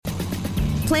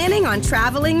Planning on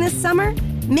traveling this summer?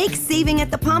 Make saving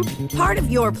at the pump part of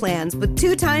your plans with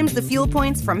 2 times the fuel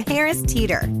points from Harris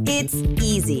Teeter. It's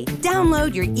easy.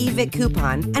 Download your eVic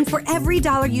coupon, and for every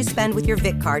 $1 you spend with your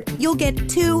Vic card, you'll get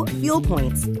 2 fuel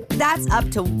points. That's up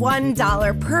to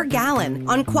 $1 per gallon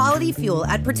on quality fuel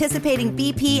at participating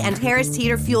BP and Harris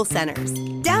Teeter fuel centers.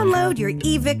 Download your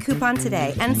eVic coupon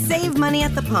today and save money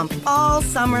at the pump all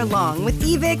summer long with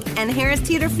eVic and Harris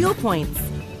Teeter fuel points.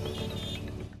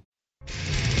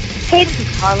 Hey, this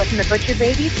is Carla from the Butcher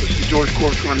Babies. This is George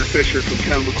Corpse Fisher from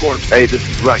Cannibal Corpse. Hey, this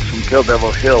is Rex from Kill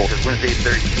Devil Hill. It's Wednesday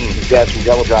 13. This is Dad from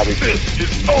Devil Driving. This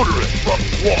is Odorous from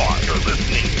War. You're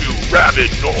listening to Rabid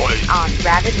Noise on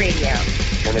Rabid Radio.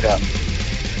 Turn it up.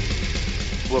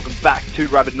 Welcome back to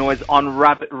Rabid Noise on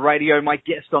Rabid Radio. My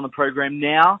guest on the program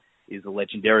now is the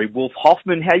legendary Wolf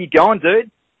Hoffman. How you going,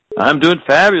 dude? I'm doing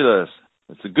fabulous.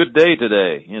 It's a good day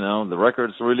today. You know, the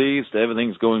record's released.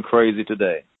 Everything's going crazy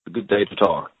today. It's a good day to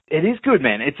talk. It is good,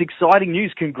 man. It's exciting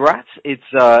news. Congrats. It's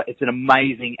an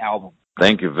amazing album.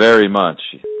 Thank you very much.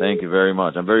 Thank you very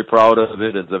much. I'm very proud of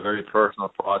it. It's a very personal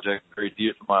project, very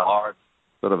dear to my heart.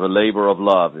 Sort of a labor of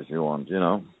love, if you want, you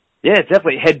know. Yeah,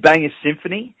 definitely. Headbangers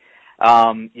Symphony.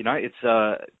 You know, it's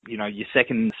your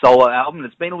second solo album.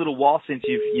 It's been a little while since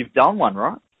you've done one,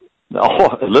 right?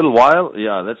 Oh, a little while?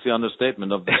 Yeah, that's the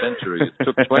understatement of the century. It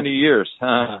took 20 years.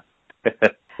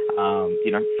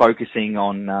 You know, focusing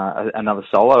on another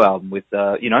solo album with,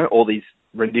 all these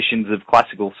renditions of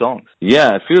classical songs.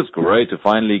 Yeah, it feels great to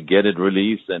finally get it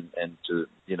released and to,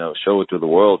 show it to the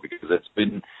world, because it's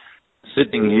been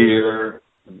sitting here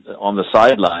on the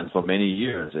sidelines for many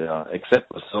years.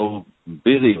 Except was so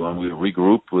busy when we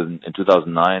regrouped in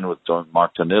 2009 with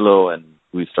Mark Tornillo, and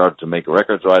we started to make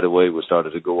records right away. We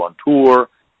started to go on tour.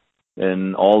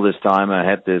 And all this time I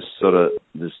had this sort of,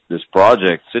 this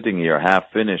project sitting here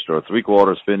half finished or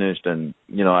 3/4 finished. And,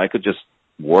 I could just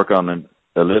work on it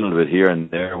a little bit here and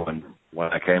there when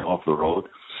I came off the road.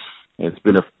 It's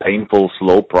been a painful,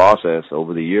 slow process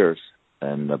over the years.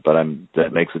 And,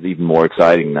 that makes it even more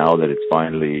exciting now that it's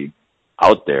finally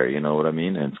out there. You know what I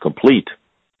mean? And it's complete.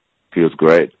 Feels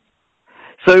great.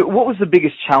 So what was the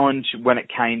biggest challenge when it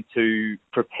came to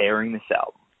preparing this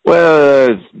album? Well,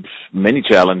 many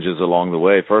challenges along the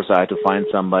way. First, I had to find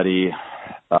somebody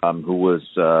who was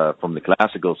from the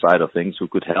classical side of things who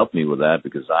could help me with that,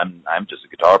 because I'm just a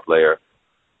guitar player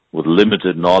with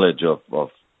limited knowledge of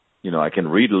I can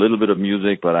read a little bit of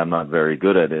music, but I'm not very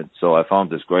good at it. So I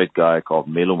found this great guy called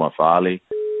Melo Mafali.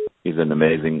 He's an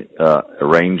amazing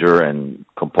arranger and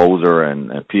composer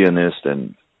and pianist,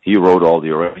 and he wrote all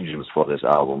the arrangements for this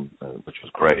album, which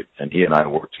was great. And he and I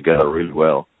worked together really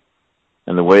well.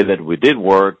 And the way that we did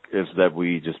work is that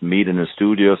we just meet in a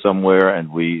studio somewhere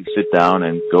and we sit down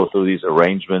and go through these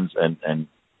arrangements and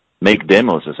make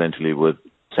demos essentially with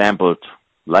sampled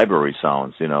library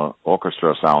sounds,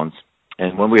 orchestra sounds.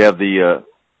 And when we have the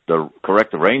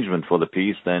correct arrangement for the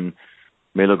piece, then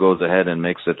Melo goes ahead and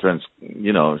makes the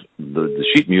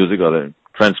sheet music or the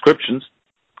transcriptions.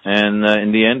 And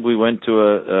in the end, we went to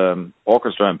a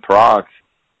orchestra in Prague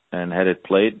and had it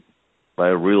played by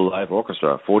a real live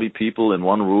orchestra, 40 people in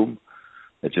one room.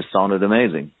 It just sounded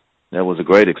amazing. That was a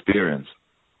great experience.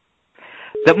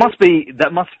 That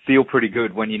must feel pretty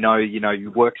good when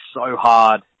you work so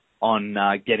hard on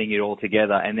getting it all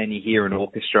together, and then you hear an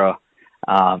orchestra,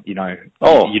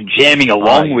 you're jamming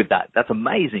along with that. That's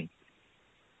amazing.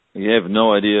 You have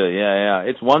no idea. Yeah.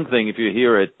 It's one thing if you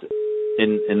hear it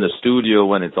in the studio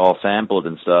when it's all sampled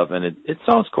and stuff, and it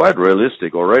sounds quite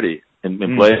realistic already. In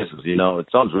places, it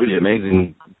sounds really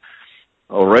amazing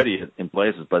already in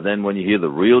places. But then when you hear the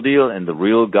real deal and the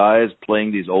real guys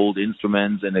playing these old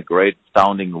instruments in a great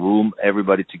sounding room,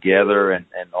 everybody together and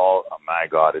all, oh my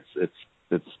God, it's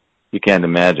you can't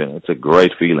imagine. It's a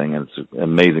great feeling and it's an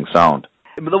amazing sound.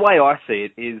 But the way I see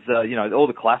it is, all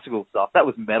the classical stuff, that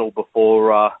was metal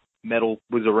before metal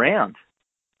was around.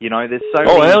 There's so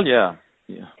many... Oh, hell yeah.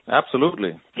 Yeah,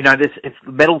 absolutely.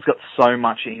 Metal's got so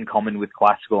much in common with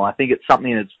classical. I think it's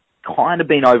something that's kind of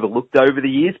been overlooked over the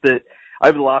years, but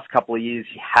over the last couple of years,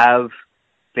 you have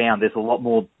found there's a lot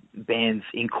more bands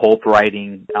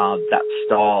incorporating that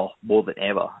style more than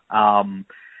ever.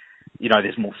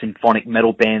 There's more symphonic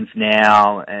metal bands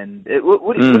now, and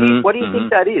what do you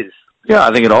think that is? Yeah,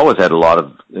 I think it always had a lot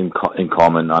of in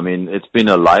common. I mean, it's been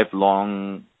a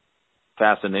lifelong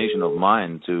fascination of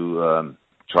mine to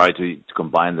try to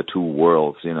combine the two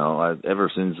worlds. Ever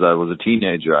since I was a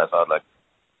teenager, I thought,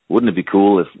 wouldn't it be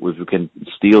cool if we can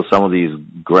steal some of these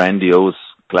grandiose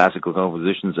classical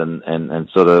compositions and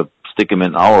sort of stick them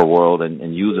in our world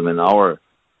and use them on our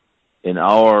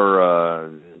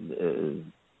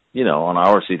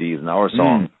CDs and our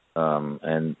songs.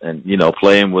 and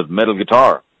playing with metal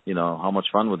guitar. How much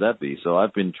fun would that be? So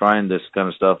I've been trying this kind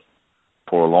of stuff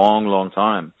for a long, long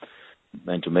time,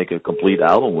 and to make a complete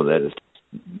album with it is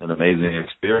an amazing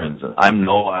experience. I'm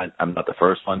not the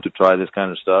first one to try this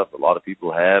kind of stuff. A lot of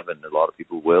people have, and a lot of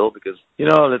people will, because,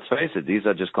 let's face it, these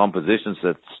are just compositions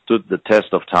that stood the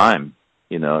test of time.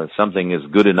 If something is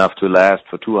good enough to last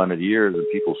for 200 years and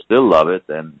people still love it,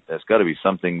 then there's got to be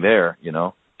something there,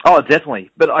 Oh,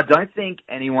 definitely. But I don't think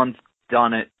anyone's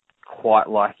done it quite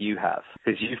like you have,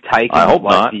 because you've taken. I hope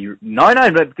not.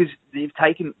 But because you've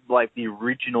taken like the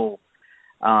original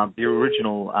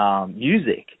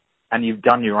music, and you've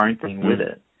done your own thing with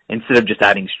it instead of just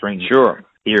adding strings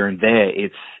here and there.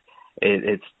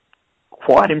 It's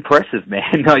quite impressive,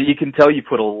 man. You can tell you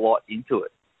put a lot into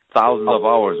it. Thousands of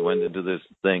hours went into this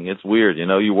thing. It's weird,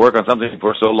 you work on something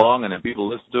for so long, and then people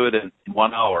listen to it in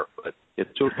 1 hour. But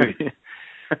it took me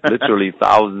literally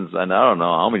thousands, and I don't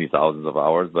know how many thousands of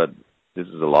hours, but this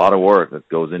is a lot of work that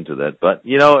goes into that. But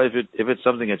if it's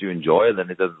something that you enjoy, then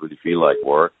it doesn't really feel like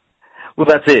work. Well,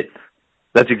 that's it.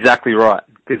 That's exactly right.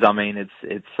 Because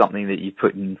it's something that you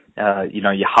put in,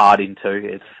 your heart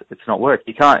into. It's not work.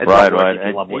 You can't. It's not work if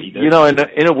you love what you do.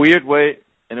 In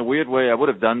a weird way, I would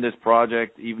have done this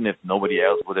project even if nobody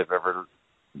else would have ever,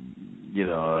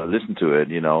 listened to it.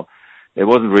 It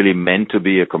wasn't really meant to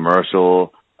be a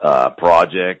commercial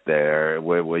project there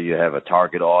where you have a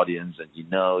target audience and you've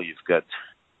got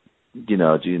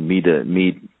you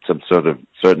meet some sort of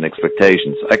certain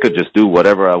expectations. I could just do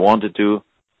whatever I wanted to,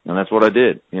 and that's what I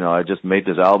did. I just made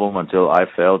this album until I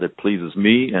felt it pleases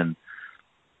me, and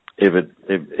if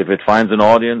it finds an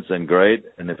audience, then great,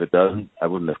 and if it doesn't, I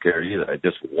wouldn't have cared either. I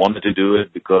just wanted to do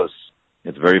it because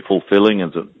it's very fulfilling,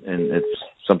 and it's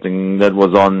something that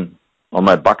was on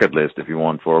my bucket list, if you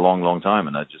want, for a long, long time,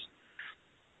 and I just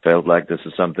felt like this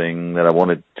is something that I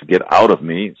wanted to get out of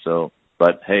me. So,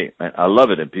 but hey, I love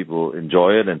it, and people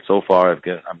enjoy it, and so far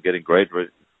I'm getting great,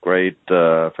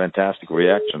 fantastic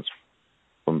reactions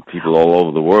from people all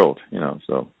over the world.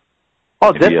 So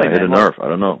maybe definitely, I hit a nerve. I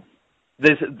don't know.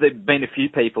 There's been a few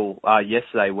people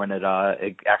yesterday when it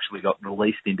actually got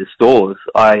released into stores.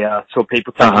 I saw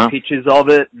people taking pictures of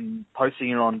it and posting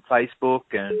it on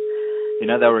Facebook, and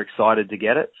they were excited to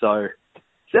get it. So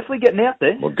it's definitely getting out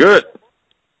there. Well, good,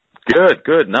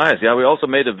 nice. Yeah, we also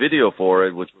made a video for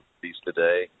it, which was released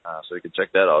today, so you can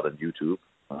check that out on YouTube.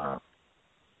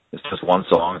 It's just one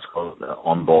song. It's called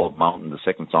 "On Bald Mountain," the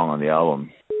second song on the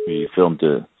album. We filmed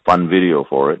a fun video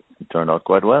for it. It turned out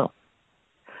quite well.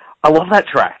 I love that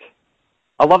track.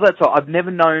 I love that song. I've never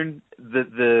known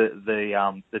the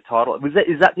title.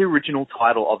 Is that the original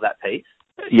title of that piece?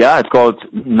 Yeah, it's called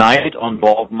 "Night on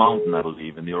Bald Mountain," I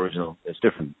believe. In the original, there's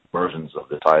different versions of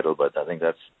the title, but I think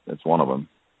that's one of them.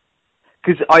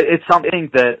 Because it's something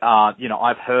that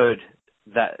I've heard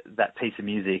that piece of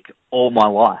music all my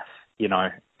life,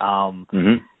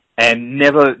 and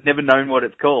never known what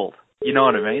it's called. You know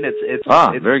what I mean? It's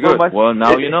very good. Well,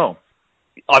 now you know.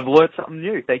 I've learned something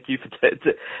new. Thank you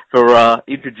for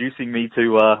introducing me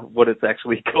to what it's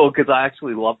actually called, because I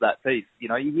actually love that piece. You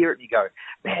hear it and you go,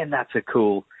 man, that's a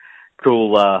cool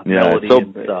melody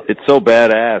and stuff. It's so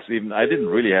badass. Even I didn't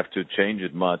really have to change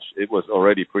it much. It was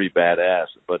already pretty badass.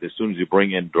 But as soon as you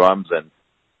bring in drums and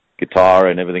guitar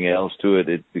and everything else to it,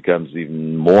 it becomes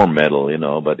even more metal,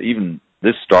 But even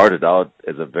this started out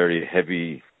as a very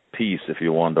heavy piece, if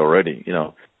you want, already,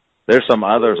 There's some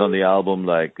others on the album,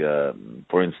 like,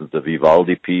 for instance, the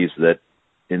Vivaldi piece that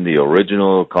in the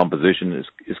original composition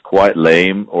is quite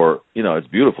lame, or, it's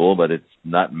beautiful, but it's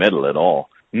not metal at all.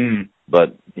 Mm.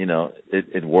 But,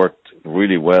 it worked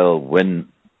really well when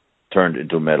turned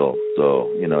into metal.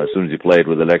 So, as soon as you play it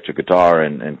with electric guitar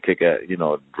and kick a,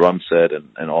 drum set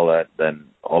and all that, then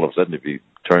all of a sudden it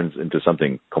turns into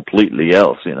something completely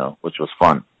else, which was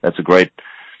fun. That's a great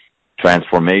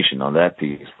transformation on that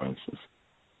piece, for instance.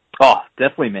 Oh,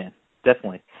 definitely, man.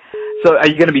 Definitely. So are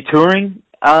you going to be touring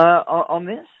on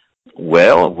this?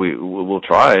 Well, we'll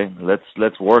try.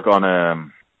 Let's work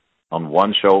on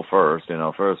one show first,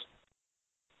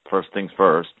 First things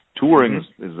first. Touring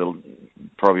is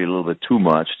probably a little bit too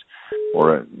much,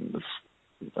 or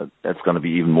that's going to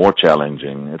be even more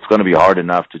challenging. It's going to be hard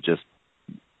enough to just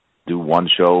do one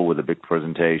show with a big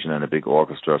presentation and a big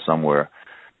orchestra somewhere.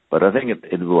 But I think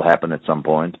it will happen at some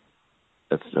point.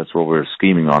 That's what we're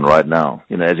scheming on right now.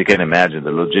 As you can imagine,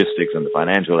 the logistics and the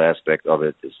financial aspect of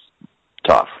it is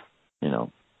tough,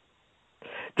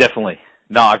 Definitely.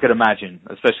 No, I could imagine,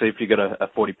 especially if you got a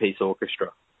 40-piece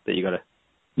orchestra that you got to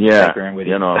take around with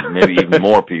you. Maybe even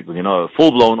more people. A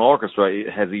full-blown orchestra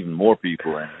has even more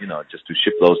people, and, just to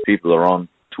ship those people around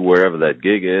to wherever that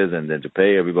gig is, and then to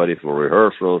pay everybody for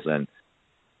rehearsals and,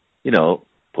 you know,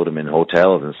 put them in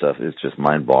hotels and stuff. It's just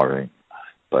mind-boggling.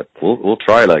 But we'll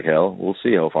try like hell. We'll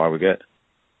see how far we get.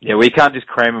 Yeah, we can't just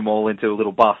cram them all into a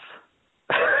little bus.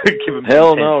 Give them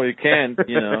hell no, you can't.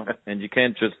 You know, and you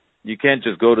can't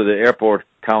just go to the airport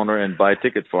counter and buy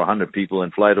tickets for 100 people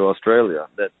and fly to Australia.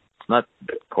 That's not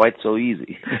quite so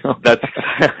easy. That's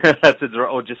it.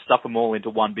 Or just stuff them all into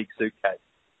one big suitcase.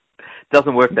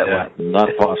 Doesn't work that way. Not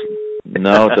possible.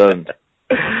 No, it doesn't.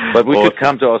 But we could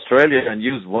come to Australia and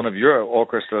use one of your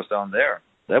orchestras down there.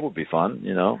 That would be fun,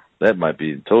 you know. That might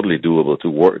be totally doable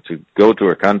to go to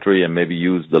a country and maybe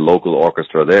use the local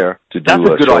orchestra there to do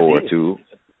a show or two.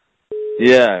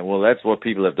 Yeah, well, that's what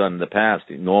people have done in the past.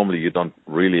 Normally, you don't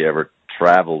really ever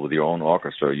travel with your own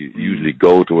orchestra. You usually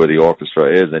go to where the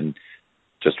orchestra is and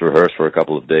just rehearse for a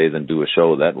couple of days and do a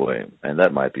show that way. And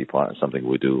that might be something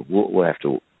we do. We'll have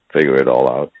to figure it all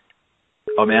out.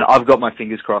 Oh, man, I've got my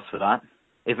fingers crossed for that.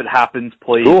 If it happens,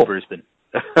 please, cool. Brisbane.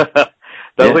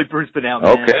 Don't leave Brisbane out,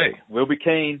 man. Okay. We'll be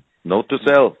keen. Note to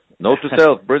self.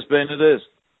 Brisbane it is.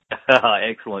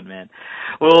 Excellent, man.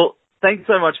 Well, thanks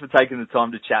so much for taking the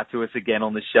time to chat to us again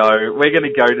on the show. We're going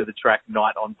to go to the track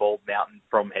Night on Bald Mountain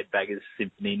from Headbangers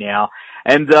Symphony now.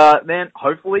 And, man,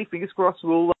 hopefully, fingers crossed,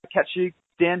 we'll catch you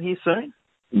down here soon.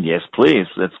 Yes, please.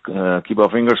 Let's keep our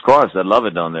fingers crossed. I love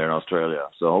it down there in Australia.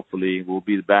 So hopefully we'll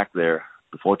be back there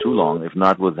before too long. If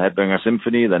not with Headbanger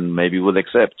Symphony, then maybe with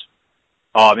Accept.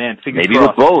 Oh, man, fingers maybe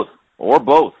crossed. With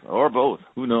both.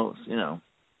 Who knows, you know.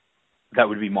 That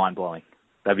would be mind-blowing.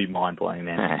 That'd be mind-blowing,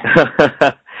 man.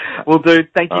 Well, dude,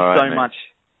 thank you so much.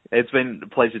 It's been a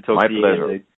pleasure talking to you. My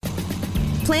pleasure.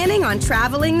 Dude. Planning on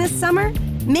traveling this summer?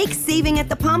 Make saving at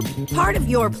the pump part of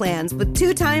your plans with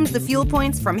 2 times the fuel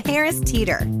points from Harris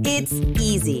Teeter. It's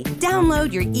easy.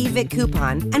 Download your eVic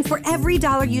coupon, and for every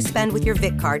 $1 you spend with your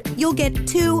Vic card, you'll get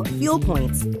 2 fuel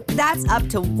points. That's up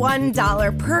to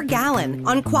 $1 per gallon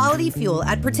on quality fuel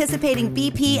at participating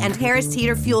BP and Harris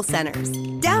Teeter fuel centers.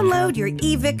 Download your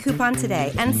eVic coupon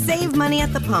today and save money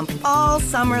at the pump all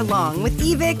summer long with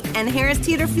eVic and Harris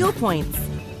Teeter fuel points.